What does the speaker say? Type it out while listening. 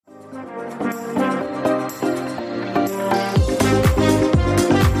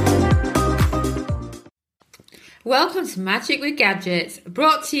Welcome to Magic with Gadgets,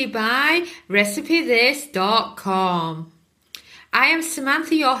 brought to you by RecipeThis.com. I am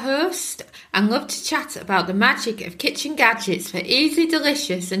Samantha, your host, and love to chat about the magic of kitchen gadgets for easy,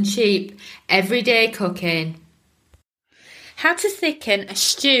 delicious and cheap everyday cooking. How to thicken a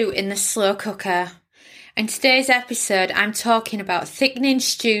stew in the slow cooker. In today's episode, I'm talking about thickening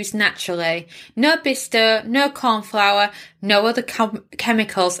stews naturally. No Bisto, no corn flour, no other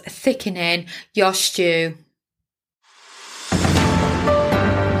chemicals thickening your stew.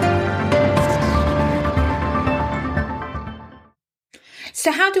 So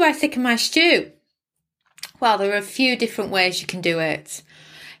how do I thicken my stew? Well, there are a few different ways you can do it.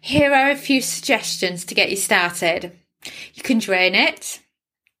 Here are a few suggestions to get you started. You can drain it.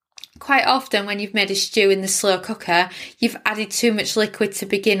 Quite often when you've made a stew in the slow cooker, you've added too much liquid to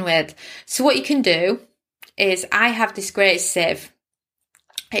begin with. So what you can do is, I have this great sieve.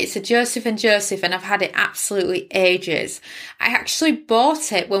 It's a Joseph & Joseph and I've had it absolutely ages. I actually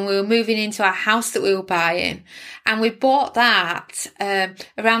bought it when we were moving into our house that we were buying. And we bought that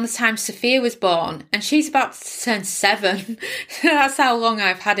around the time Sophia was born. And she's about to turn 7. That's how long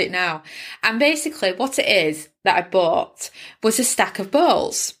I've had it now. And basically what it is that I bought was a stack of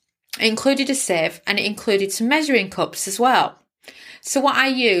bowls. It included a sieve and it included some measuring cups as well. So what I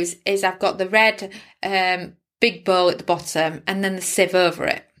use is I've got the red big bowl at the bottom and then the sieve over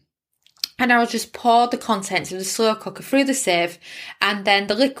it. And I'll just pour the contents of the slow cooker through the sieve, and then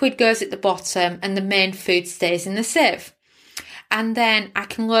the liquid goes at the bottom and the main food stays in the sieve. And then I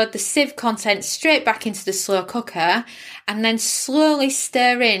can load the sieve contents straight back into the slow cooker and then slowly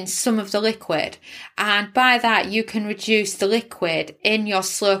stir in some of the liquid. And by that, you can reduce the liquid in your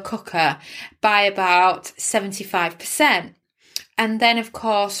slow cooker by about 75%. And then, of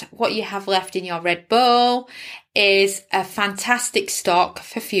course, what you have left in your red bowl is a fantastic stock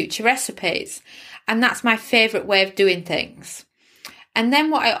for future recipes. And that's my favourite way of doing things. And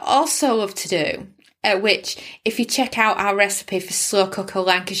then what I also love to do, which if you check out our recipe for slow cooker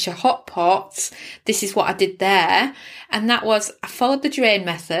Lancashire hot pots, this is what I did there. And that was, I followed the drain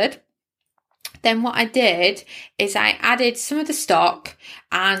method. Then what I did is I added some of the stock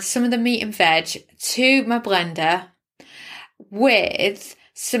and some of the meat and veg to my blender with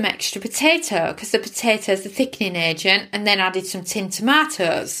some extra potato, because the potato is the thickening agent, and then added some tinned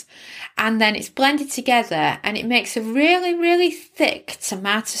tomatoes. And then it's blended together and it makes a really, really thick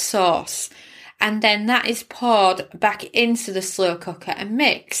tomato sauce. And then that is poured back into the slow cooker and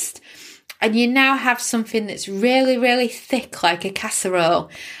mixed. And you now have something that's really, really thick like a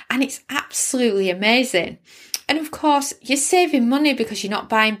casserole. And it's absolutely amazing. And of course, you're saving money because you're not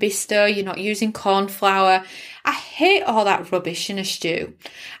buying Bisto, you're not using corn flour. I hate all that rubbish in a stew.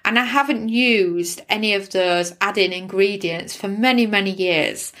 And I haven't used any of those add-in ingredients for many, many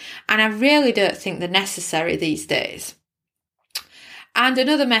years. And I really don't think they're necessary these days. And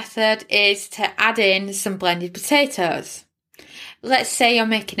another method is to add in some blended potatoes. Let's say you're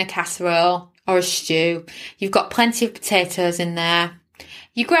making a casserole or a stew. You've got plenty of potatoes in there.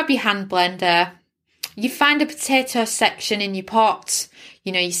 You grab your hand blender. You find a potato section in your pot.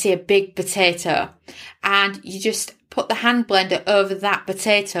 You know, you see a big potato and you just put the hand blender over that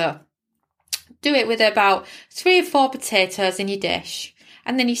potato. Do it with about 3 or 4 potatoes in your dish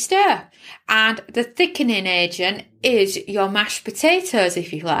and then you stir. And the thickening agent is your mashed potatoes,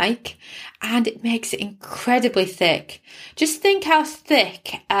 if you like, and it makes it incredibly thick. Just think how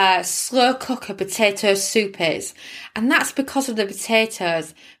thick a slow cooker potato soup is. And that's because of the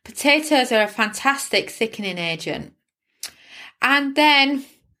potatoes. Potatoes are a fantastic thickening agent. And then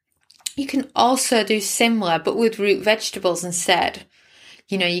you can also do similar, but with root vegetables instead.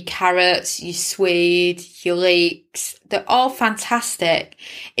 You know, your carrots, your swede, your leeks, they're all fantastic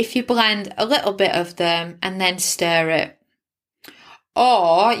if you blend a little bit of them and then stir it.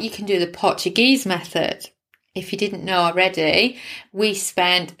 Or you can do the Portuguese method. If you didn't know already, we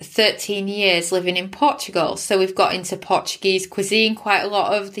spent 13 years living in Portugal. So we've got into Portuguese cuisine quite a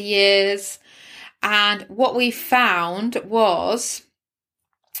lot over the years. And what we found was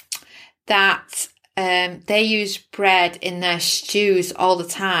that they use bread in their stews all the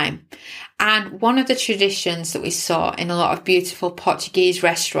time. And one of the traditions that we saw in a lot of beautiful Portuguese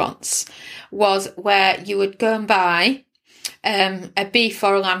restaurants was where you would go and buy a beef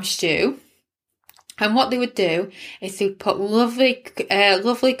or a lamb stew. And what they would do is they would put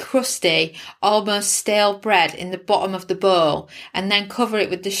lovely crusty, almost stale bread in the bottom of the bowl and then cover it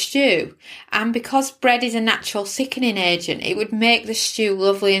with the stew. And because bread is a natural thickening agent, it would make the stew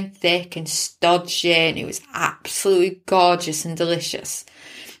lovely and thick and stodgy, and it was absolutely gorgeous and delicious.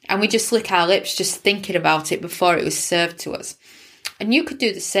 And we just lick our lips just thinking about it before it was served to us. And you could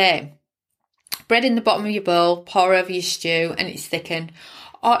do the same. bread in the bottom of your bowl, pour over your stew and it's thickened.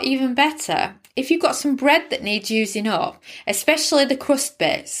 Or even better, if you've got some bread that needs using up, especially the crust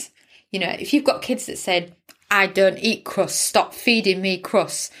bits, if you've got kids that said, I don't eat crust, stop feeding me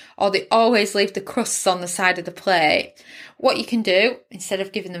crusts, or they always leave the crusts on the side of the plate, what you can do, instead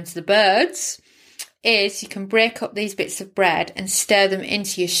of giving them to the birds, is you can break up these bits of bread and stir them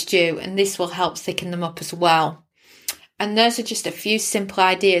into your stew, and this will help thicken them up as well. And those are just a few simple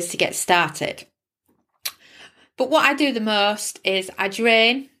ideas to get started. But what I do the most is I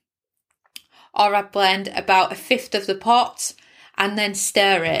drain or I blend about 1/5 of the pot and then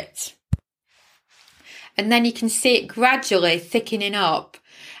stir it. And then you can see it gradually thickening up.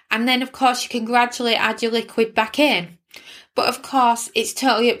 And then, of course, you can gradually add your liquid back in. But, of course, it's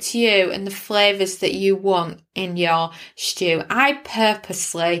totally up to you and the flavours that you want in your stew. I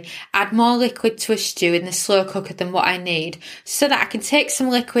purposely add more liquid to a stew in the slow cooker than what I need so that I can take some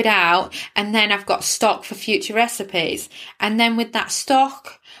liquid out and then I've got stock for future recipes. And then with that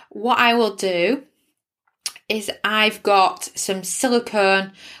stock, what I will do is I've got some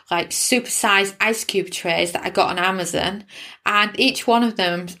silicone, supersized ice cube trays that I got on Amazon, and each one of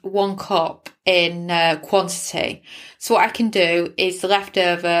them's 1 cup in quantity. So what I can do is the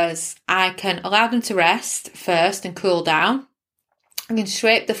leftovers, I can allow them to rest first and cool down. I can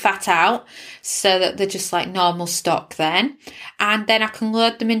scrape the fat out so that they're just like normal stock then. And then I can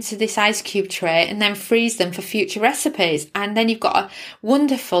load them into this ice cube tray and then freeze them for future recipes. And then you've got a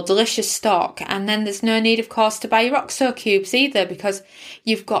wonderful, delicious stock. And then there's no need, of course, to buy your OXO cubes either because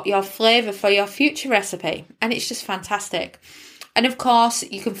you've got your flavour for your future recipe. And it's just fantastic. And of course,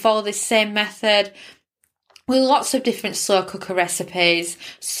 you can follow this same method with lots of different slow cooker recipes,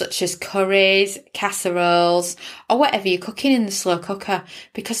 such as curries, casseroles, or whatever you're cooking in the slow cooker,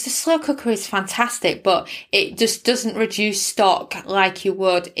 because the slow cooker is fantastic, but it just doesn't reduce stock like you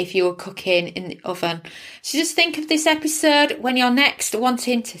would if you were cooking in the oven. So just think of this episode when you're next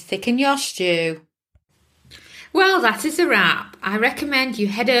wanting to thicken your stew. Well, that is a wrap. I recommend you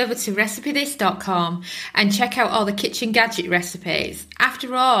head over to recipethis.com and check out all the kitchen gadget recipes.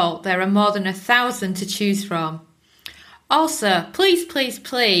 After all, there are more than 1,000 to choose from. Also, please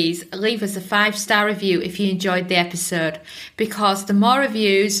leave us a 5-star review if you enjoyed the episode, because the more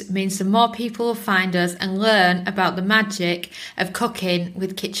reviews means the more people will find us and learn about the magic of cooking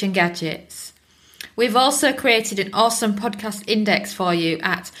with kitchen gadgets. We've also created an awesome podcast index for you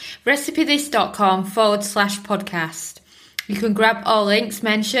at recipethis.com/podcast. You can grab all links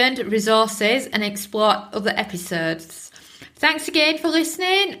mentioned, resources, and explore other episodes. Thanks again for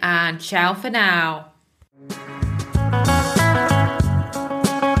listening, and ciao for now.